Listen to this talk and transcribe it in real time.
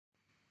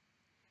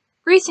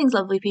Greetings,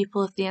 lovely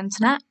people of the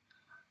internet.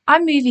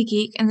 I'm Movie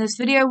Geek, and this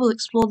video will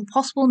explore the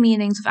possible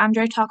meanings of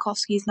Andrei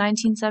Tarkovsky's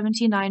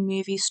 1979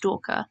 movie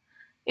Stalker.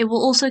 It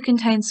will also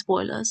contain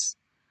spoilers.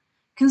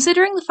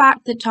 Considering the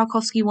fact that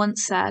Tarkovsky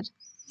once said,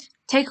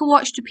 "Take a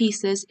watch to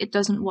pieces, it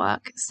doesn't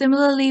work.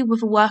 Similarly,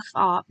 with a work of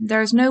art,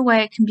 there is no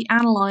way it can be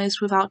analysed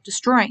without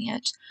destroying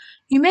it,"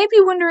 you may be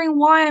wondering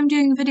why I'm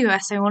doing a video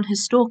essay on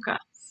his Stalker.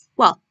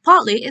 Well,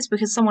 partly it's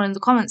because someone in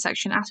the comment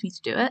section asked me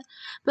to do it,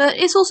 but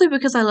it's also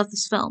because I love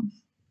this film.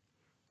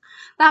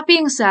 That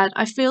being said,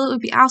 I feel it would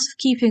be out of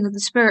keeping with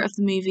the spirit of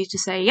the movie to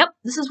say, yep,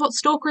 this is what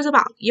Stalker is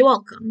about, you're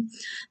welcome.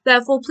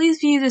 Therefore, please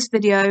view this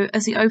video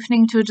as the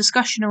opening to a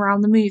discussion around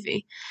the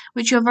movie,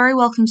 which you're very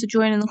welcome to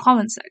join in the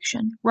comment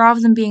section. Rather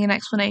than being an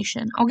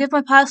explanation, I'll give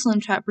my personal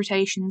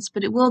interpretations,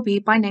 but it will be,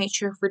 by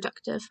nature,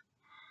 reductive.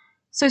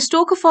 So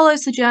Stalker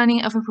follows the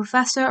journey of a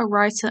professor, a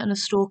writer, and a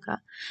stalker,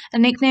 a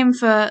nickname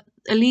for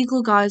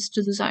illegal guides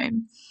to the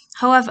zone.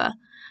 However,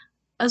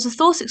 as a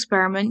thought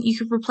experiment, you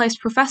could replace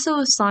professor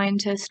with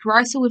scientist,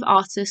 writer with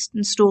artist,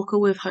 and stalker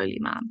with holy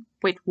man.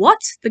 Wait,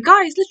 what? The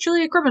guy is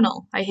literally a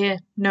criminal, I hear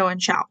no one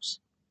shout.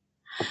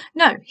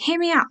 No, hear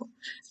me out.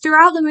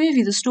 Throughout the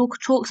movie, the stalker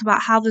talks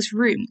about how this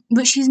room,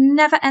 which he's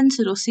never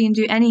entered or seen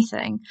do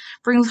anything,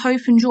 brings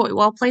hope and joy,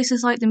 while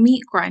places like the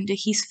meat grinder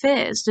he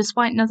fears,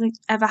 despite nothing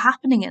ever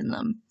happening in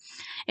them.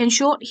 In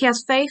short, he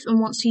has faith and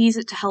wants to use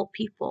it to help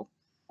people.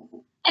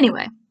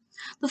 Anyway,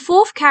 the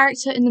fourth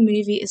character in the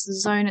movie is the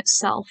zone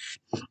itself,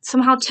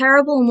 somehow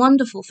terrible and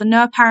wonderful for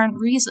no apparent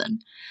reason.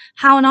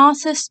 How an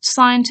artist,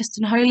 scientist,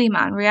 and holy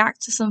man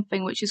react to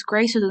something which is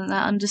greater than their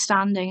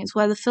understanding is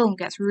where the film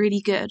gets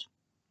really good.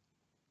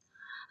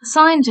 A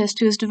scientist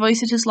who has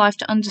devoted his life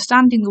to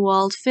understanding the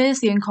world fears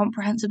the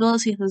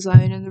incomprehensibility of the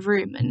zone in the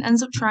room and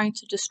ends up trying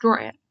to destroy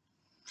it.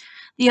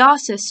 The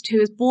artist, who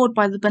is bored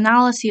by the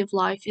banality of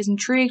life, is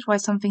intrigued by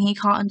something he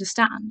can't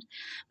understand,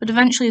 but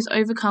eventually is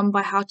overcome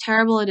by how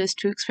terrible it is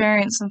to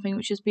experience something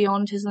which is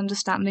beyond his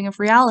understanding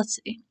of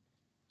reality.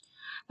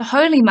 The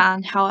holy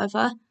man,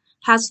 however,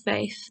 has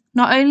faith,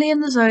 not only in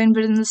the zone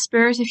but in the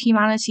spirit of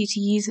humanity to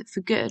use it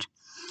for good.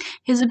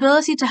 His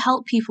ability to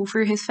help people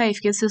through his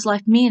faith gives his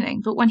life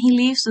meaning, but when he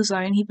leaves the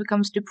zone he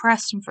becomes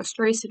depressed and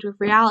frustrated with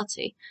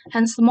reality,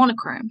 hence the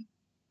monochrome.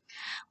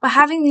 By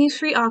having these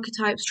three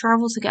archetypes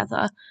travel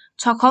together,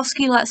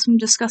 Tarkovsky lets them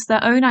discuss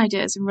their own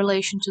ideas in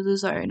relation to the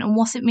zone and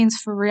what it means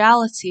for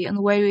reality and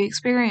the way we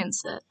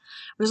experience it,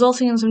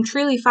 resulting in some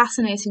truly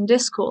fascinating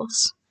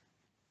discourse.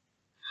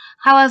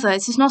 However,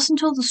 it is not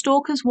until the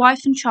stalker's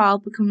wife and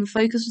child become the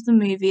focus of the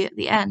movie at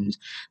the end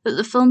that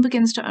the film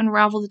begins to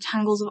unravel the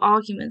tangles of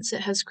arguments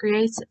it has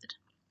created.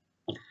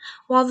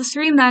 While the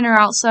three men are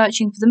out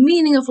searching for the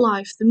meaning of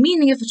life, the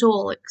meaning of it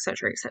all,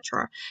 etc.,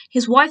 etc.,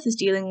 his wife is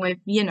dealing with,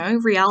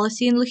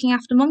 reality and looking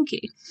after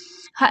Monkey.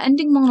 Her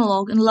ending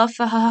monologue and love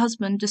for her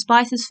husband,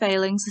 despite his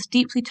failings, is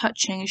deeply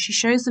touching as she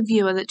shows the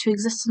viewer that to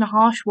exist in a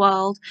harsh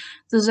world,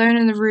 the zone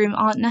and the room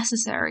aren't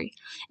necessary.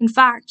 In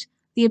fact,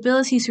 the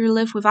ability to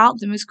live without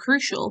them is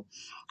crucial.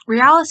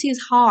 Reality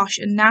is harsh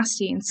and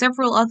nasty and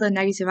several other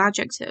negative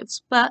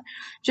adjectives, but,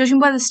 judging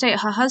by the state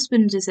her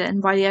husband is in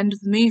by the end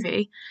of the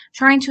movie,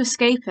 trying to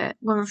escape it,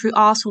 whether through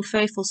art or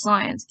faith or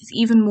science, is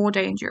even more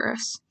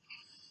dangerous.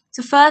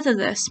 To further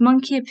this,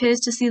 Monkey appears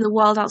to see the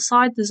world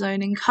outside the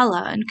zone in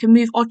colour and can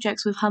move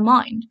objects with her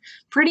mind.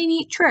 Pretty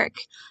neat trick.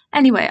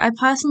 Anyway, I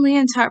personally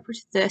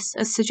interpreted this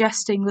as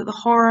suggesting that the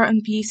horror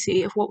and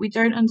beauty of what we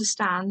don't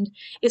understand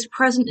is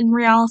present in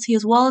reality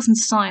as well as in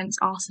science,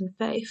 art and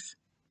faith.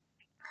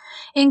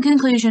 In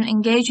conclusion,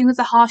 engaging with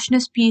the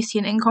harshness, beauty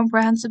and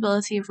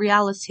incomprehensibility of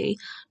reality,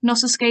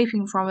 not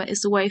escaping from it,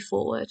 is the way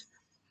forward.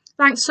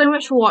 Thanks so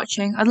much for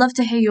watching. I'd love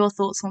to hear your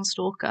thoughts on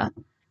Stalker.